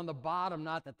now was on the bottom,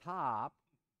 not the top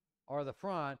or the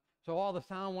front, so all the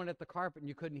sound went at the carpet and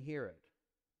you couldn't hear it.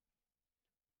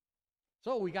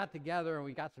 So we got together and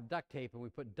we got some duct tape and we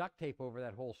put duct tape over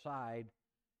that whole side,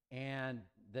 and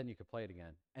then you could play it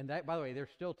again. And that, by the way, they're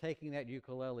still taking that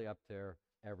ukulele up there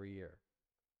every year.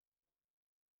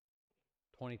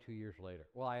 22 years later.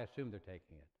 Well, I assume they're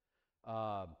taking it.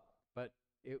 But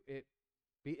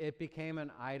it became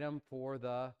an item for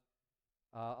the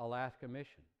Alaska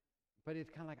mission. But it's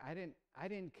kind of like I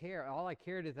didn't care. All I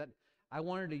cared is that I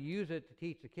wanted to use it to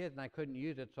teach the kids, and I couldn't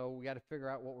use it, so we got to figure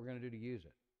out what we're going to do to use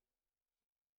it.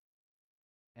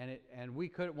 And we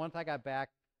could, once I got back,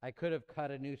 I could have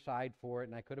cut a new side for it,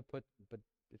 and I could have put, but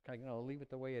it's kind of, leave it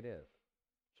the way it is.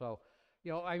 So,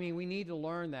 I mean, we need to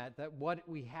learn that what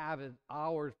we have is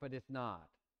ours, but it's not.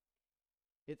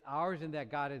 It's ours in that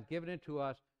God has given it to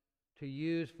us to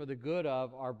use for the good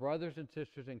of our brothers and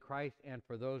sisters in Christ and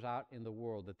for those out in the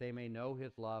world, that they may know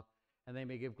His love and they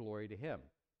may give glory to Him.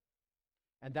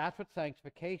 And that's what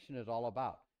sanctification is all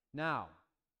about. Now,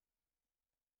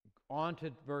 on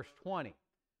to verse 20.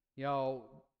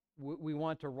 We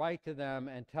want to write to them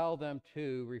and tell them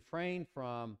to refrain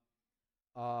from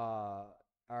or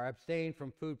abstain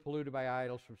from food polluted by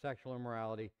idols, from sexual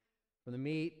immorality, from the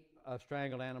meat of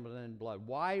strangled animals and blood.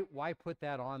 Why put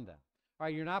that on them? All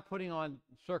right, you're not putting on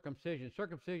circumcision.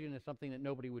 Circumcision is something that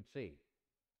nobody would see.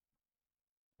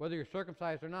 Whether you're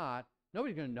circumcised or not,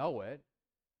 nobody's going to know it.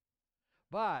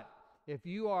 But if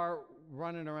you are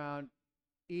running around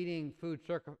eating food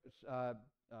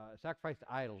sacrificed to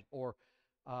idols, or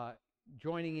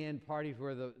joining in parties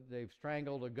where they've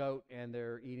strangled a goat and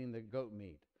they're eating the goat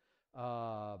meat,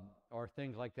 or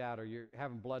things like that, or you're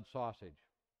having blood sausage.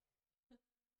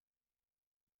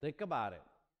 Think about it.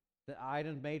 The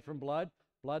items made from blood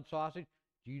sausage,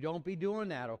 you don't be doing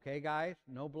that, okay, guys?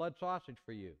 No blood sausage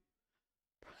for you.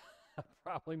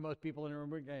 Probably most people in the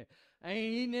room are going, I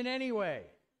ain't eating it anyway.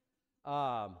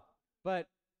 But,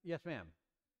 yes, ma'am.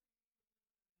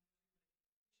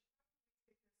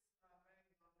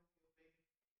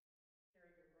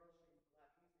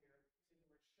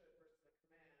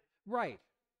 Right.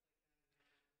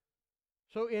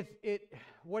 So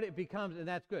what it becomes, and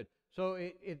that's good. So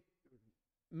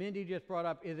Mindy just brought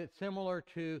up, is it similar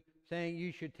to saying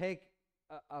you should take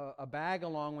a bag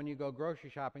along when you go grocery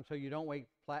shopping so you don't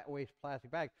waste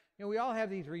plastic bags? We all have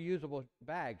these reusable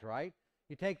bags, right?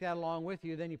 You take that along with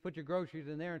you, then you put your groceries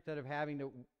in there instead of having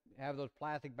to have those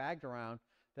plastic bags around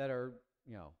that are,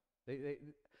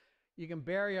 you can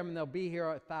bury them and they'll be here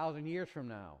 1,000 years from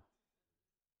now.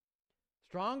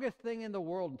 Strongest thing in the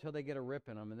world until they get a rip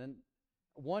in them, and then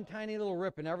one tiny little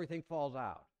rip and everything falls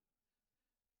out.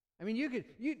 I mean, you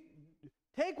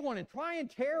take one and try and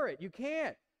tear it. You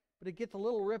can't, but it gets a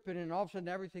little rip in it, and all of a sudden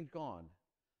everything's gone.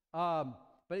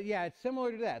 But yeah, it's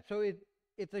similar to that. So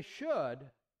it's a should.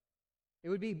 It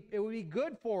would be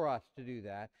good for us to do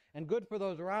that, and good for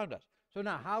those around us. So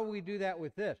now, how do we do that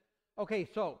with this? Okay,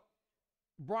 so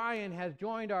Brian has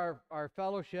joined our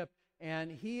fellowship,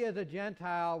 and he is a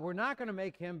Gentile. We're not going to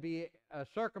make him be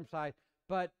circumcised,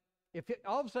 but if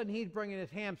all of a sudden he's bringing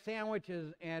his ham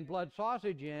sandwiches and blood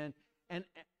sausage in, and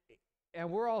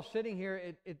we're all sitting here,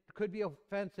 it could be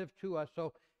offensive to us.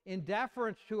 So in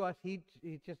deference to us, he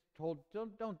just told,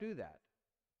 don't do that.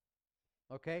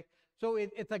 Okay? So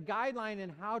it's a guideline in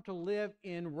how to live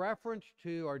in reference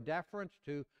to or deference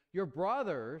to your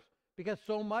brothers, because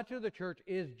so much of the church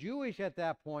is Jewish at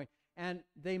that point, and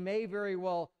they may very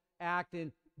well act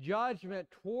in judgment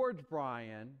towards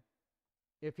Brian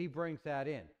if he brings that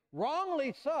in.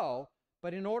 Wrongly so,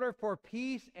 but in order for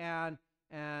peace and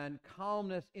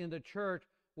calmness in the church,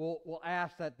 we'll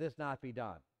ask that this not be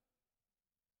done.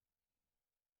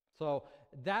 So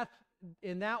that's,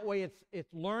 in that way,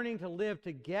 it's learning to live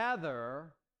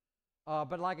together.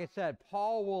 But like I said,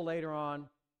 Paul will later on,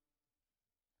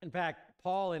 in fact,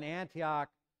 Paul in Antioch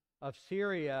of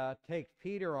Syria takes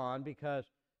Peter on, because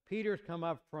Peter's come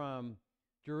up from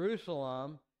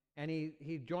Jerusalem, and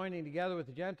he's joining together with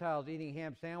the Gentiles, eating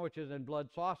ham sandwiches and blood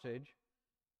sausage.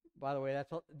 By the way,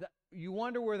 you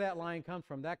wonder where that line comes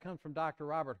from. That comes from Dr.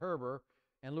 Robert Herber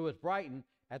and Lewis Brighton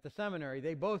at the seminary.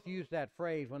 They both used that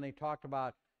phrase when they talked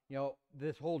about,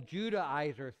 this whole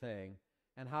Judaizer thing,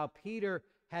 and how Peter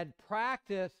had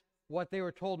practiced what they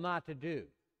were told not to do,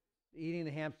 eating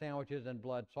the ham sandwiches and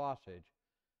blood sausage.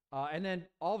 And then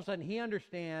all of a sudden he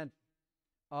understands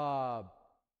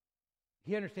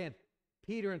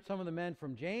Peter and some of the men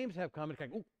from James have come. It's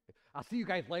like, oh, I'll see you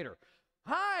guys later.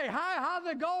 Hi, how's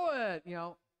it going?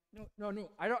 No,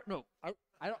 I don't know. I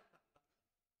don't.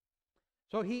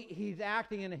 So he's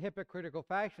acting in a hypocritical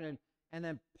fashion, and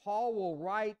then Paul will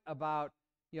write about,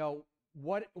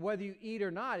 whether you eat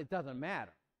or not, it doesn't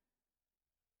matter.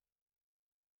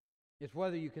 It's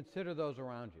whether you consider those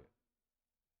around you.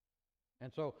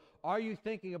 And so, are you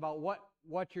thinking about what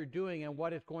you're doing and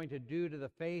what it's going to do to the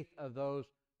faith of those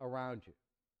around you?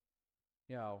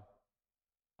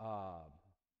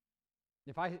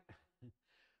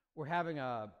 We're having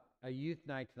a youth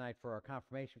night tonight for our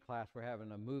confirmation class. We're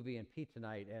having a movie and pizza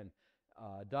night, and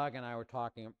Doug and I were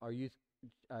talking, our youth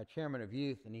chairman of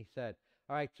youth, and he said,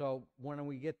 all right, so when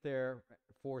we get there at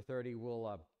 4:30,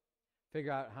 we'll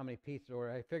figure out how many pizzas to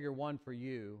order. I figure one for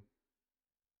you.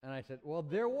 And I said, well,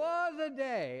 there was a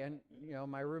day, and,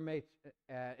 my roommates,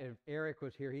 if Eric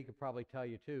was here, he could probably tell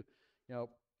you too,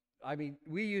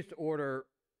 we used to order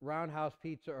Roundhouse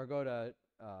Pizza or go to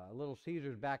Little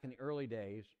Caesars back in the early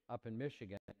days up in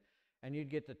Michigan, and you'd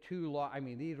get the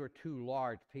these were 2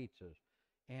 large pizzas,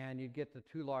 and you'd get the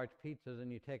 2 large pizzas,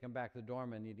 and you'd take them back to the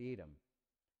dorm, and you'd eat them.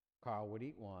 Carl would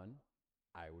eat one.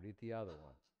 I would eat the other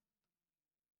one.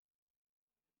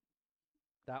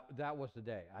 That was the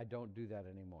day. I don't do that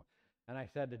anymore. And I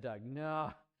said to Doug,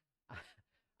 no,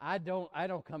 I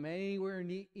don't come anywhere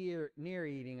near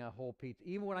eating a whole pizza.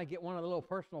 Even when I get one of the little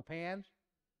personal pans,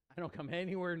 I don't come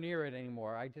anywhere near it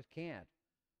anymore. I just can't.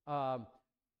 And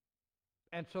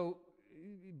so,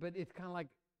 but it's kind of like,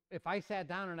 if I sat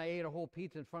down and I ate a whole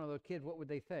pizza in front of those kids, what would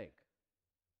they think?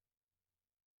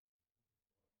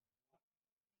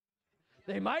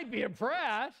 They might be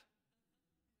impressed.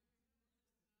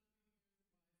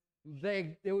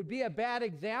 It would be a bad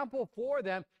example for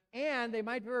them, and they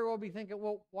might very well be thinking,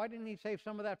 well, why didn't he save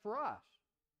some of that for us?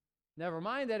 Never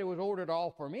mind that it was ordered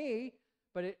all for me,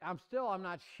 but I'm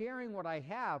not sharing what I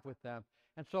have with them.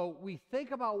 And so we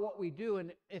think about what we do,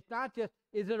 and it's not just,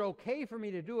 is it okay for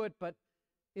me to do it, but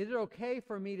is it okay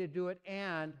for me to do it,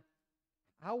 and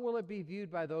how will it be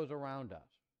viewed by those around us,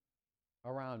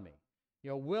 around me?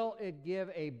 Will it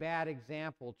give a bad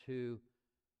example to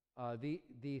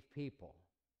these people?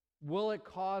 Will it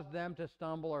cause them to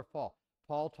stumble or fall?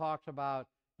 Paul talks about,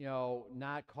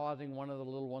 not causing one of the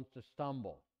little ones to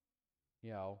stumble,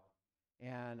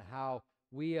 and how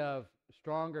we of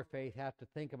stronger faith have to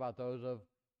think about those of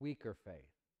weaker faith.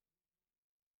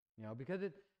 Because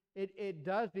it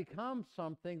does become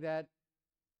something that,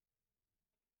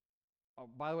 oh,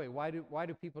 by the way, why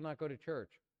do people not go to church?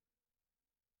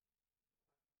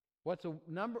 What's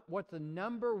the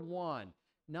number one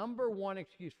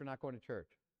excuse for not going to church?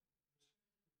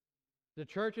 The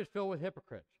church is filled with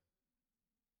hypocrites.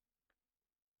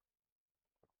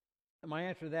 And my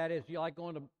answer to that is, do you like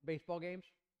going to baseball games?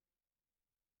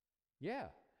 Yeah.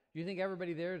 Do you think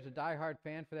everybody there is a diehard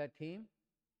fan for that team?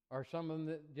 Or some of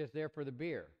them just there for the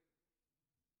beer?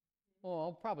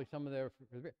 Well, probably some of them there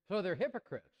for the beer. So they're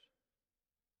hypocrites.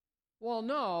 Well,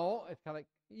 no. It's kind of like,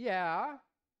 yeah.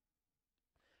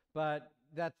 But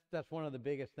that's one of the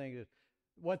biggest things is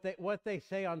what they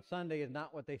say on Sunday is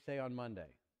not what they say on Monday.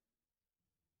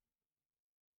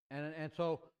 And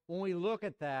so when we look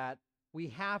at that, we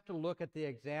have to look at the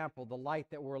example, the light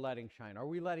that we're letting shine. Are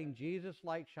we letting Jesus'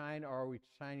 light shine, or are we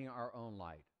shining our own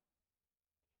light?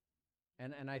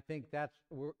 And I think that's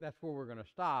where we're going to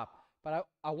stop. But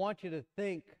I want you to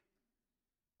think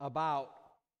about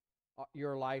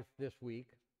your life this week,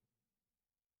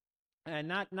 and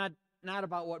not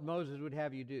about what Moses would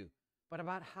have you do, but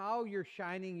about how you're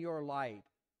shining your light,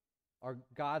 or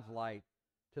God's light,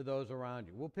 to those around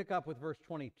you. We'll pick up with verse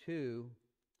 22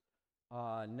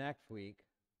 next week.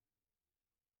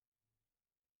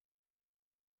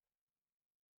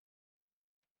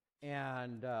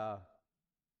 And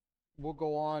we'll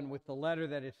go on with the letter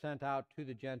that is sent out to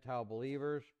the Gentile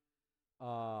believers.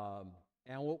 And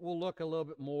we'll look a little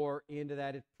bit more into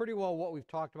that. It's pretty well what we've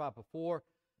talked about before,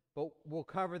 but we'll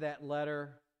cover that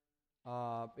letter.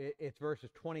 It's verses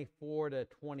 24 to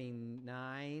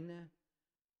 29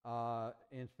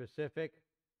 in specific,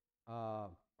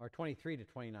 or 23 to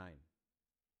 29.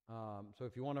 So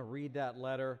if you want to read that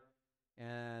letter,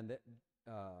 and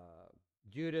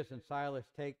Judas and Silas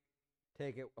take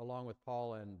it along with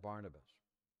Paul and Barnabas.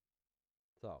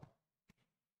 So,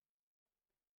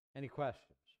 any questions?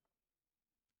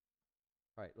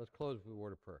 All right, let's close with a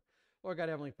word of prayer. Lord God,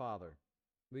 Heavenly Father,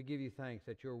 we give you thanks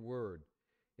that your word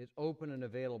is open and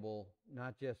available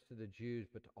not just to the Jews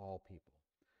but to all people.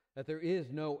 That there is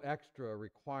no extra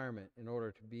requirement in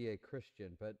order to be a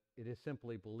Christian, but it is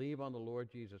simply believe on the Lord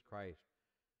Jesus Christ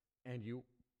and you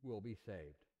will be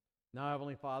saved. Now,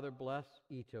 Heavenly Father, bless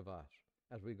each of us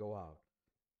as we go out.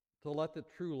 So let the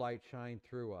true light shine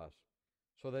through us,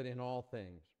 so that in all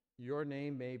things your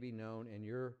name may be known and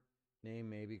your name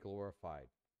may be glorified.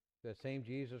 The same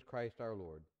Jesus Christ our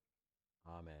Lord.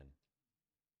 Amen.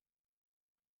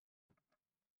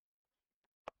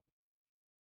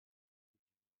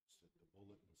 The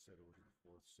bulletin said it was the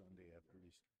fourth Sunday after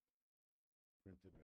Easter. Printed